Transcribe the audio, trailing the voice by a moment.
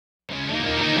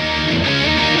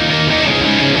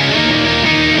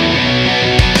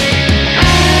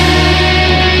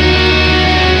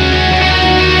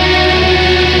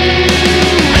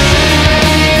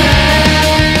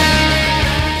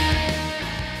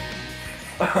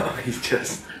He's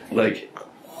just like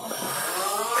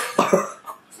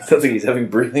sounds like he's having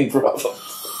breathing problems.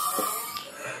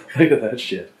 Look at that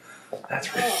shit. That's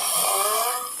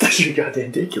pretty goddamn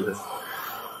ridiculous.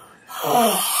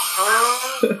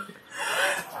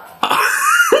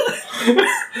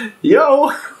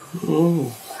 Yo!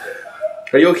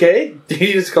 Are you okay? Did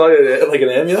you just call it like an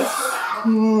ambulance?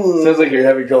 Sounds like you're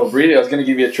having trouble breathing. I was gonna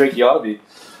give you a tracheotomy.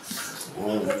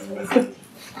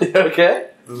 You okay?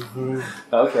 Mm-hmm.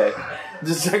 Okay.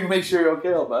 Just checking to make sure you're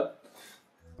okay, old bud.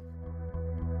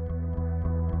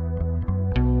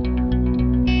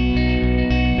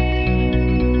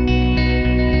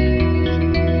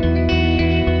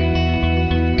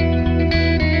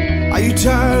 Are you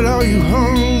tired? Are you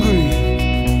hungry?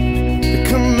 You're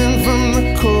coming from the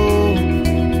cold.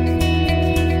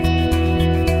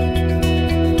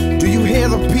 Do you hear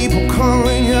the people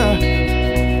calling you?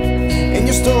 And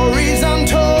your stories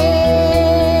untold?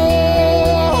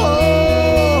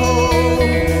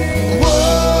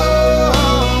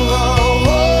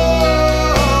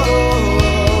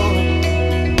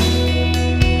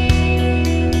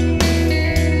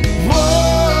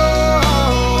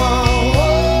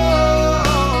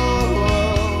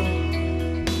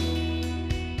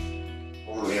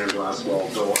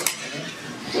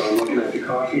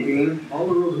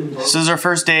 This is our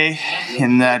first day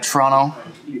in Toronto.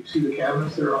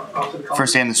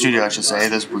 First day in the studio, I should say.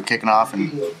 We're kicking off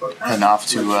and heading off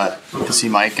to see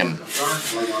Mike and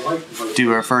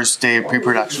do our first day of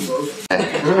pre-production.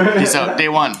 Peace out. Day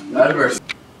one.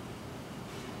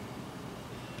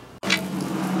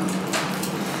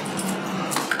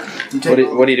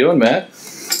 What are you doing, Matt?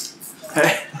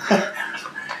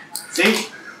 See?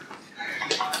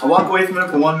 I walk away from it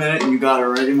for 1 minute and you got it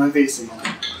right in my face again.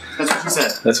 That's what you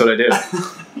said. That's what I do.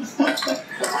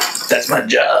 That's my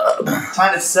job.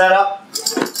 Time to set up.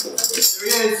 There he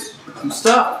is. Some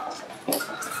stuff.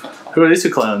 Who are these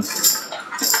two clowns?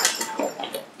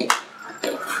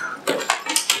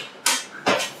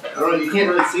 I don't know, you can't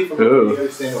really see from here. You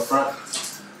gotta stand up front.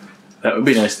 That would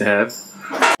be nice to have.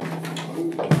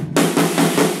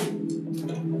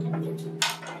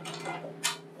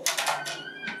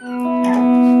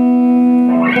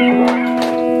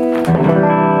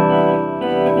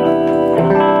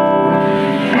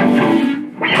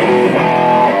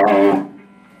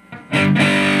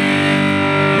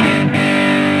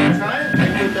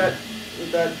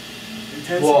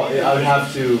 Well, I'd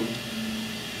have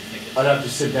to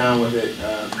sit down with it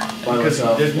by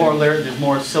myself. There's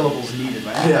more syllables needed,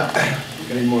 right? Yeah,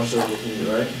 I need more syllables needed,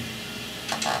 right?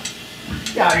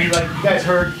 Yeah, I mean, like you guys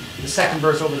heard the second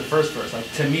verse over the first verse.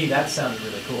 Like to me, that sounded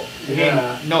really cool. Again,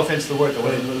 no offense to the words, I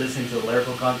wasn't listening to the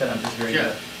lyrical content. I'm just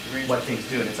hearing what things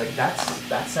do, and it's like that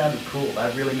sounded cool.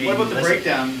 That really made. What about the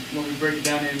breakdown? When we break it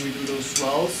down and we do those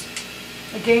swells.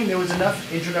 Again, there was enough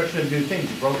introduction of new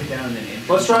things. You broke it down and then.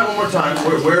 Let's try it one more time.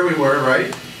 Where we were, right?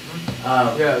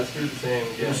 Yeah, let's do the same.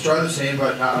 Yeah. Let's try the same,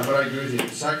 but I agree with you. The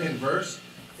second verse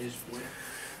is.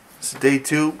 It's day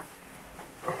 2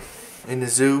 in the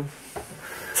zoo.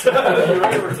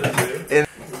 And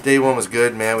day 1 was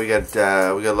good, man. We got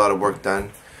a lot of work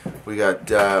done. We got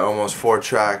almost 4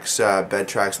 tracks, bed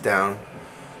tracks down.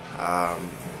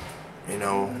 You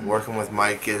know, working with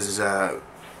Mike is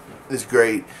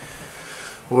great.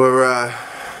 I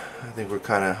think we're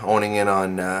kind of owning in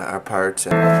on our parts.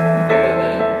 And,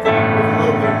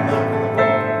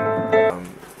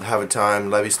 have a time,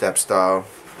 Levystep style.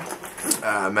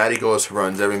 Matty goes for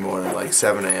runs every morning at like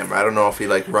 7 a.m. I don't know if he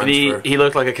like runs He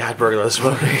looked like a cat burglar this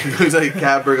morning. He looks like a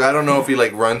cat burglar. I don't know if he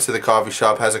like runs to the coffee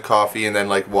shop, has a coffee, and then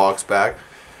like walks back.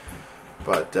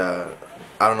 But I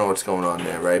don't know what's going on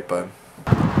there, right? But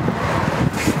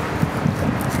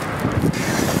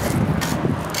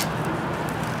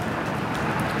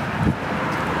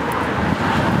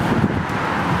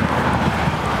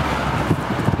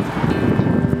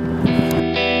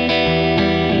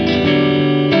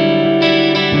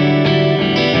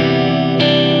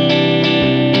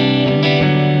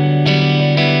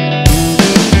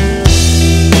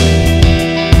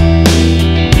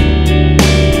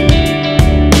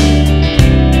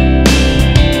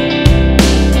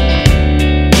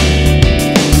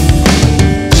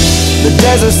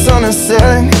There's a sun is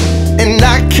setting, and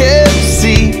I can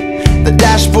see the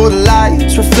dashboard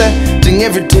lights reflecting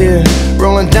every tear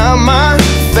rolling down my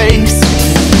face.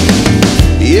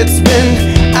 It's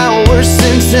been hours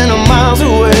since and I'm miles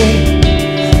away.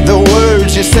 The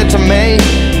words you said to me,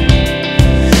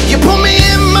 you put me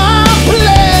in my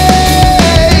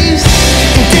place.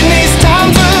 In these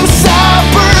times of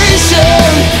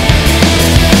separation,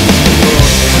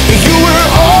 you were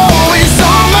always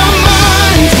on my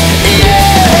mind. Yeah.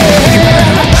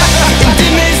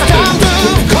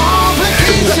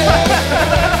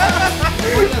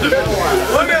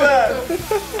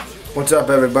 What's up,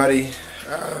 everybody?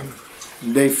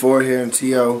 Day 4 here in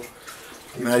TO.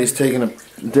 Maddie's taking a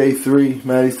day 3.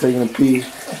 Maddie's taking a pee.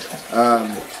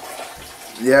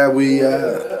 Yeah, we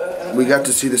got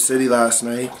to see the city last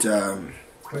night.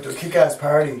 Went to a kick-ass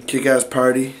party. Kick-ass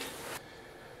party.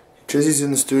 Chizzy's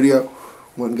in the studio.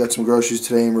 Went and got some groceries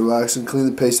today and relaxing. Cleaned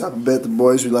the pace up a bit. The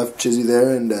boys, we left Chizzy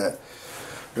there, and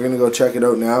we're gonna go check it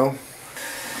out now.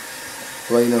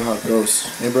 I'll let you know how it goes.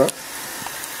 Hey, bro?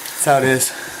 That's how it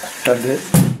is. How it is?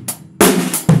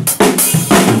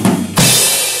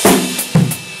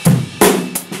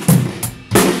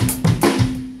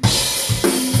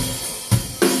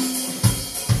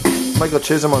 Michael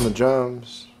Chisholm on the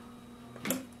drums.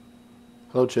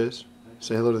 Hello, Chiz.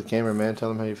 Say hello to the camera, man. Tell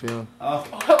them how you're feeling. Oh,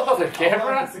 hello, the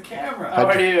camera. It's the camera. How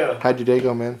are you? How'd your day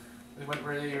go, man? It went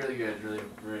really, really good. Really,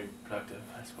 very productive,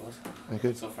 I suppose.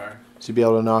 Good. So far. So you'll be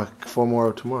able to knock 4 more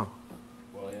out tomorrow.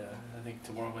 Well, yeah. I think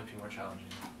tomorrow might be more challenging.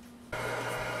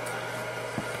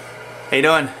 How you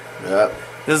doing? Yep.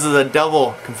 This is a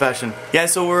double confession. Yeah,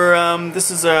 so we're this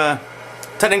is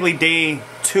technically day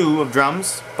 2 of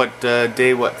drums, but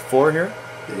day what, 4 here?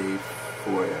 Day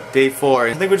 4, yeah. Day 4.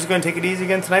 I think we're just gonna take it easy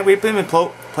again tonight. We've been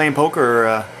playing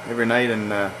poker every night,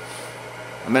 and I've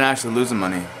been actually losing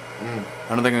money. I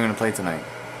don't think I'm gonna play tonight.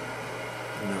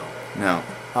 No.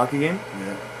 Hockey game?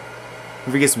 Yeah.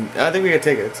 If we get some, I think we got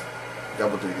tickets.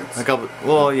 Double tickets. A couple.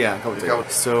 Well, yeah, a couple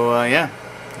tickets. So yeah,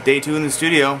 day 2 in the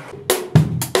studio.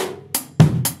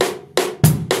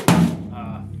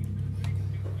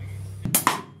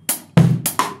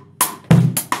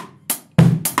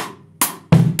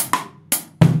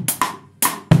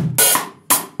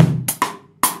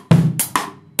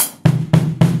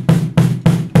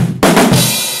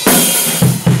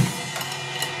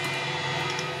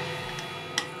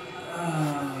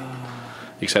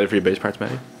 You excited for your bass parts,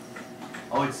 Matty?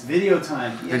 Oh, it's video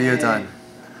time. Yay. Video time.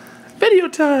 Video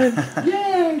time!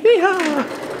 Yay! Yeehaw!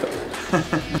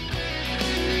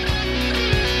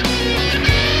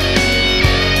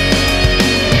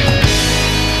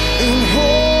 And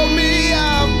hold me,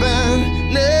 I've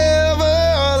been never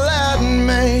letting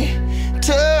me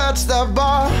touch the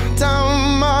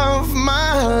bottom of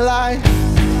my life,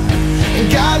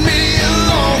 and guide me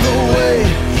along the way.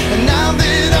 And now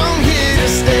that I'm here to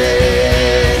stay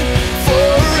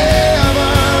forever,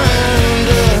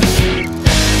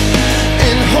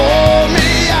 and hold me,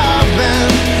 I've been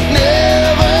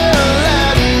never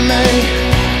letting me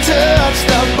touch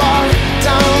the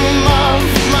bottom of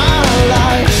my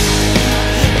life,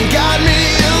 and guide me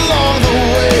along the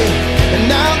way. And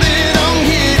now that I'm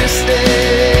here to stay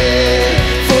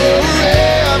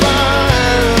forever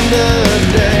and a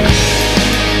day,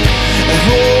 and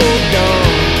hold on,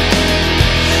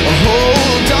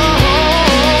 hold on.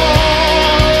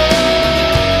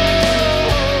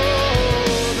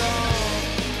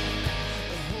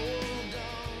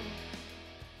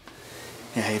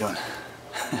 Yeah, how you doing?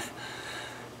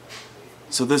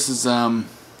 So this is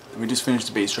we just finished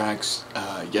the bass tracks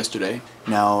yesterday.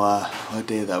 Now what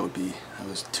day that would be? That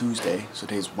was Tuesday, so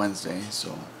today's Wednesday,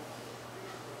 so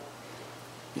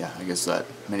yeah, I guess that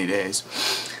many days.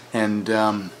 And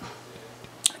now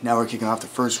we're kicking off the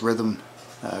first rhythm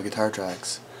guitar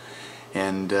tracks,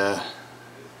 and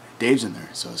Dave's in there,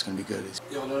 so it's gonna be good.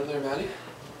 You all know there, Maddie?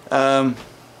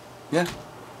 Yeah,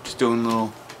 just doing a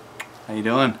little. How you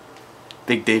doing?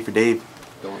 Big day for Dave.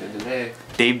 Going in today.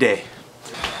 Dave Day.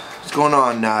 What's going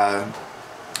on?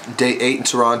 Day 8 in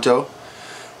Toronto.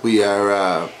 We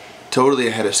are totally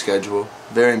ahead of schedule.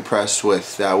 Very impressed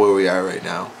with where we are right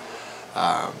now.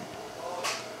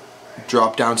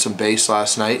 Dropped down some bass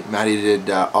last night. Maddie did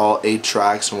all 8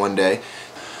 tracks in one day.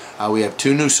 We have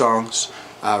 2 new songs,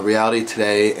 Reality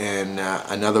Today and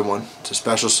another one. It's a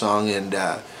special song, and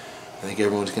I think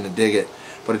everyone's going to dig it.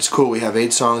 But it's cool. We have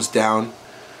 8 songs down.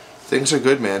 Things are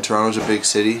good, man. Toronto's a big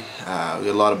city. We got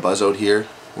a lot of buzz out here,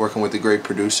 working with a great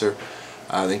producer.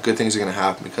 I think good things are going to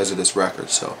happen because of this record.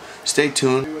 So stay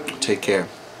tuned. Take care.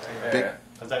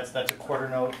 Because that's a quarter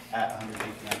note at 100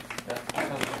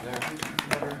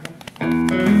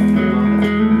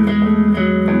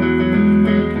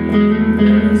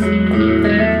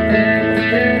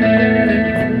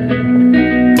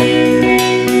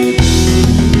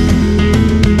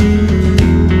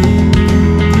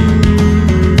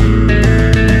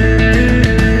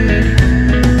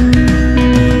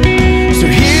 So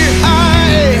here I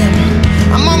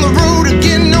am, I'm on the road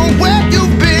again, know where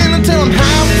you've been until I'm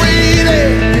halfway there,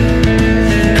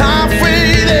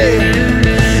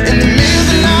 in the middle of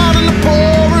the night on the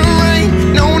pole.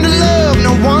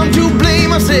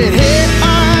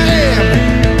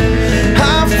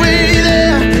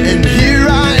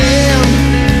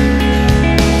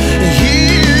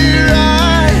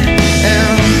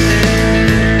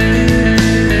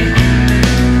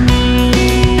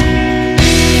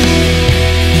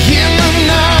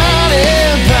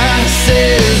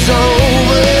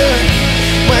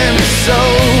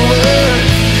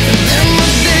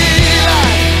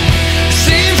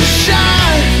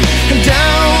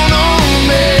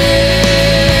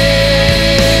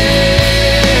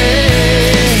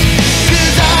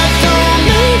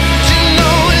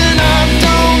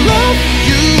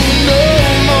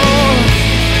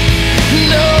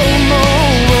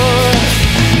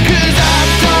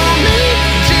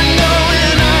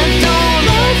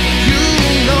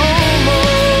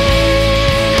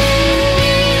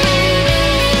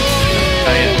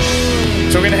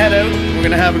 we're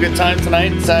gonna have a good time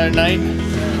tonight, Saturday night,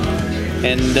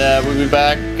 and we'll be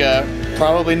back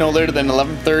probably no later than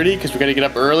 11:30 because we gotta get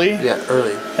up early. Yeah,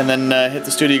 early. And then hit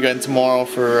the studio again tomorrow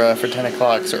for 10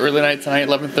 o'clock. So early night tonight,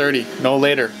 11:30, no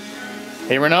later.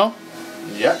 Hey, Renault?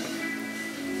 Yeah.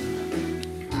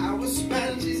 I was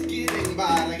spent, she's getting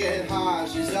by to get hard,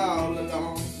 she's all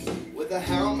alone. With a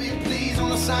help me please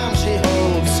on the sound she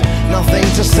holds, nothing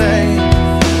to say.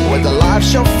 With the life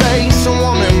she'll face, I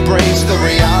won't embrace the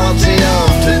reality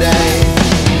of today.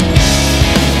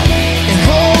 And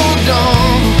hold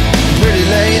on, pretty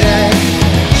lady.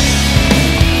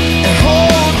 And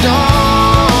hold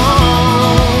on.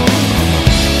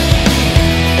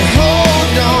 And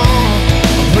hold on,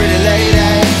 pretty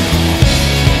lady.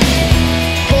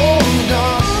 Hold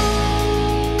on.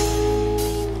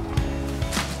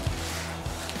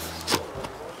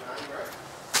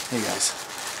 Hey guys.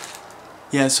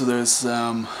 Yeah, so there's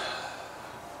for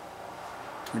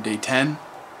day 10,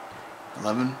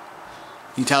 11. You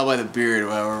can tell by the beard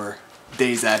whatever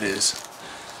days that is.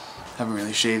 Haven't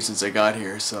really shaved since I got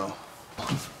here, so.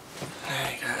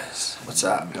 Hey guys, what's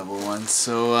up? Double one.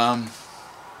 So a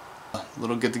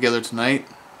little get together tonight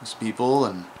with some people,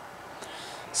 and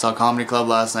saw Comedy Club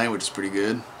last night, which is pretty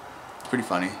good. It's pretty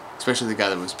funny, especially the guy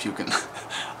that was puking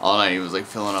all night. He was like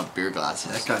filling up beer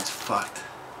glasses. That guy's fucked.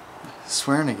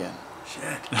 Swearing again.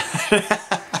 Shit.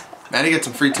 Maddie got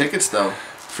some free tickets though.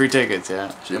 Free tickets,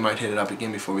 yeah. So you might hit it up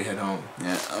again before we head home.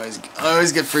 Yeah, I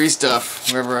always get free stuff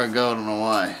wherever I go. I don't know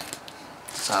why.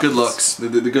 Good looks. The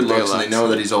good looks, and they know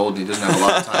that he's old and he doesn't have a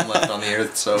lot of time left on the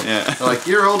earth, so yeah. They're like,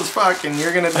 you're old as fuck and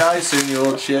you're gonna die soon, you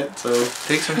old shit, so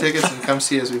take some tickets and come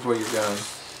see us before you're gone.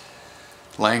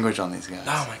 Language on these guys.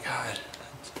 Oh my god.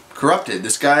 Corrupted.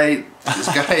 This guy,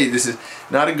 this is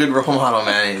not a good role model,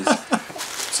 man. He's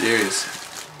serious.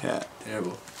 Yeah.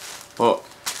 Terrible. Well,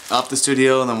 off the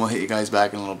studio and then we'll hit you guys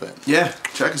back in a little bit. Yeah,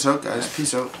 check us out, guys.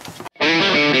 Peace out.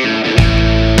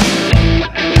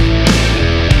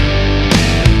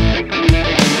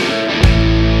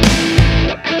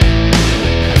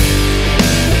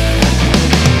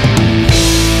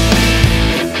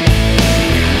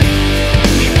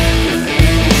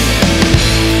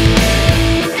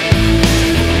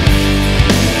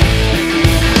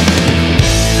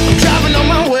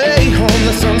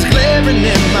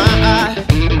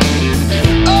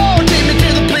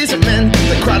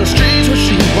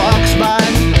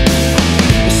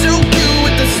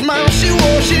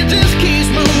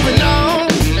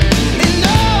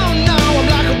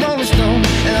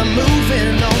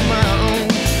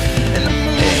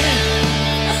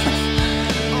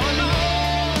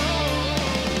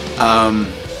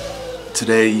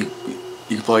 Today, you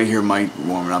can probably hear Mike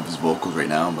warming up his vocals right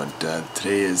now, but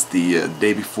today is the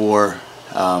day before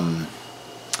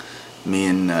me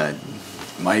and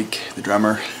Mike, the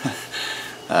drummer,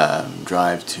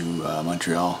 drive to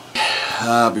Montreal.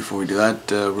 Before we do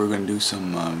that, we're going to do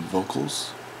some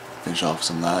vocals, finish off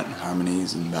some of that,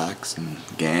 harmonies and backs and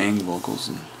gang vocals,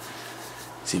 and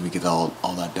see if we get all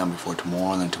that done before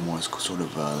tomorrow, and then tomorrow's sort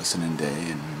of listening day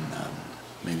and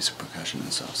maybe some percussion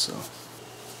and stuff. So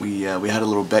we had a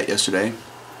little bet yesterday,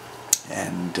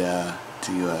 and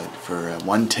for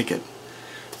one ticket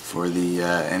for the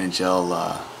NHL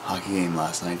hockey game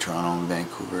last night, Toronto and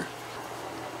Vancouver.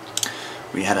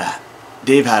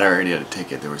 Dave had already had a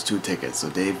ticket. There was 2 tickets, so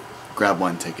Dave grabbed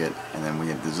 1 ticket, and then we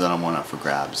had the other one up for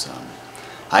grabs.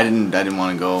 I didn't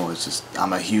want to go. It's just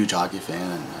I'm a huge hockey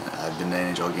fan, and I've been to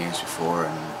NHL games before,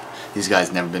 and these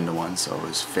guys never been to one, so it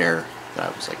was fair that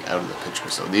I was like out of the picture.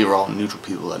 So they were all neutral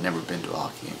people that had never been to a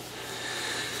hockey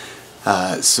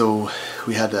game. So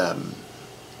we had a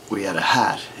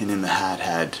hat, and in the hat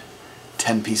had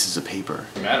 10 pieces of paper.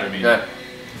 Doesn't matter to me. Okay.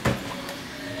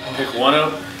 Pick one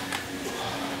out.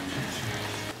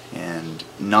 And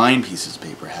 9 pieces of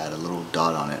paper had a little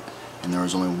dot on it, and there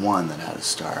was only 1 that had a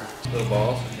star. Little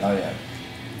balls. Oh yeah.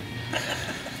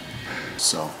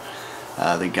 So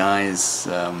the guys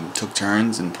took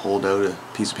turns and pulled out a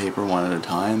piece of paper one at a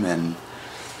time, and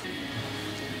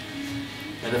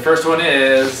the first one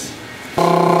is.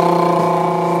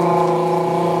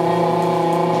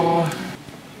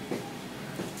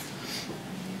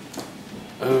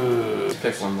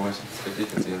 Pick one, boys.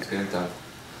 50-50, let's get it done.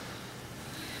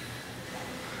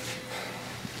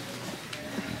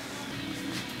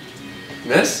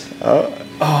 Miss? Oh.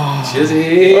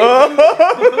 Chizzy!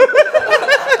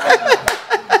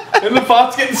 And the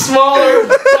pot's getting smaller.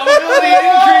 Probability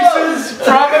increases.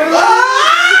 Probability.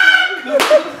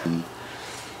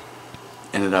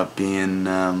 ended up being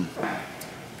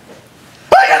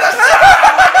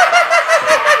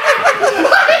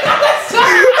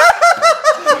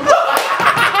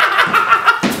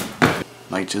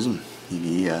Chisholm.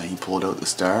 He pulled out the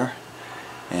star,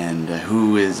 and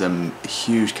who is a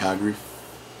huge Calgary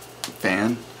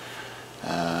fan,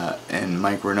 and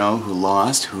Mike Renault, who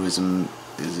lost, who is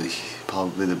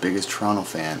probably the biggest Toronto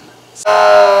fan.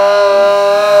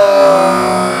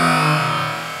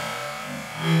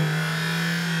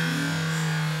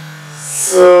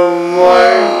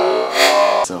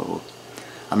 So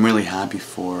I'm really happy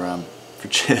for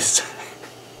Chiz.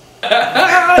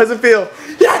 How's it feel?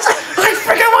 Yes! I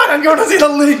freaking won! I'm going to see the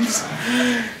Leafs!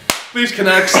 Leafs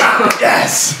Canucks.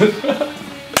 Yes!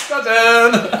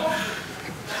 Touchdown!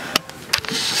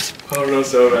 Oh no,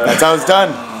 so bad. That's how it's done.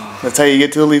 That's how you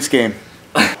get to a Leafs game.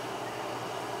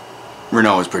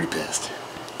 Renault was pretty pissed.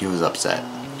 He was upset.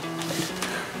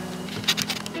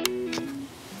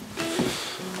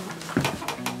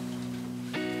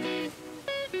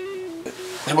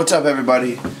 Hey, what's up,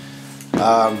 everybody?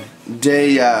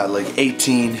 Day like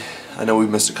 18. I know we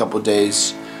missed a couple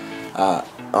days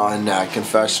on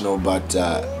confessional, but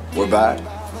we're back.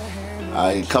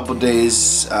 A couple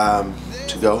days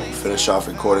to go, finish off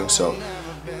recording, so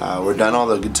we're done all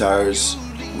the guitars.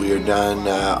 We are done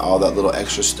all that little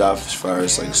extra stuff as far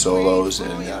as like solos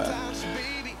and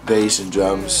bass and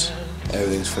drums.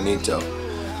 Everything's finito.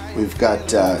 We've got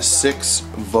 6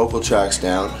 vocal tracks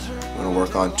down. We're gonna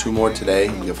work on 2 more today.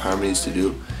 We have harmonies to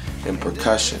do and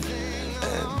percussion,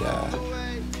 and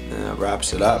that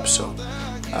wraps it up. So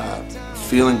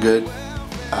feeling good.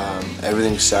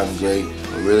 Everything's sounding great.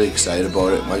 We're really excited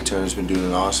about it. Mike Turner's been doing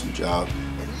an awesome job,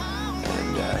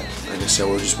 and like I said,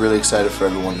 we're just really excited for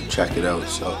everyone to check it out.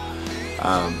 So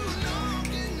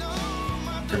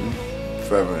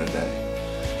forever and a day.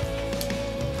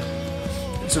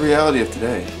 It's the reality of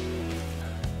today.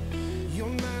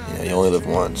 Yeah, you only live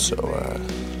once, so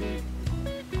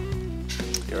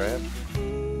here I am.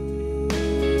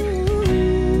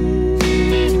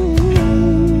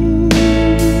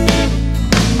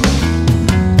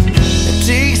 It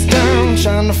takes time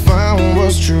trying to find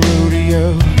what's true to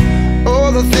you.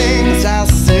 All the things I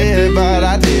say